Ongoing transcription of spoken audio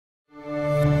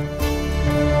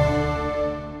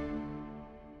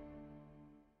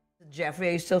Jeffrey,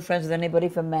 are you still friends with anybody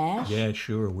from MASH? Yeah,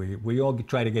 sure. We all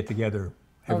try to get together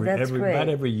about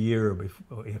every year,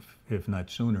 if not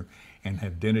sooner, and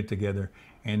have dinner together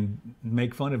and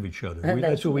make fun of each other.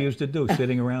 That's what we used to do,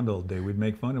 sitting around all day. We'd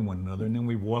make fun of one another, and then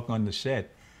we'd walk on the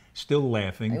set, still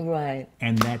laughing. Right.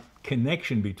 And that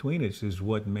connection between us is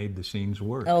what made the scenes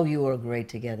work. Oh, you were great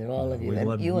together, all of you.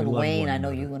 You and Wayne, I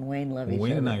know you and Wayne love each other.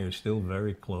 Wayne and I are still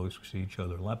very close. We see each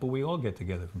other a lot, but we all get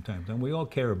together from time to time. We all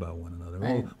care about one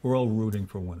another. We're all rooting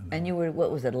for one another. And you were,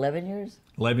 what was it, 11 years?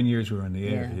 11 years we were on the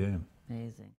air, yeah.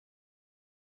 Amazing.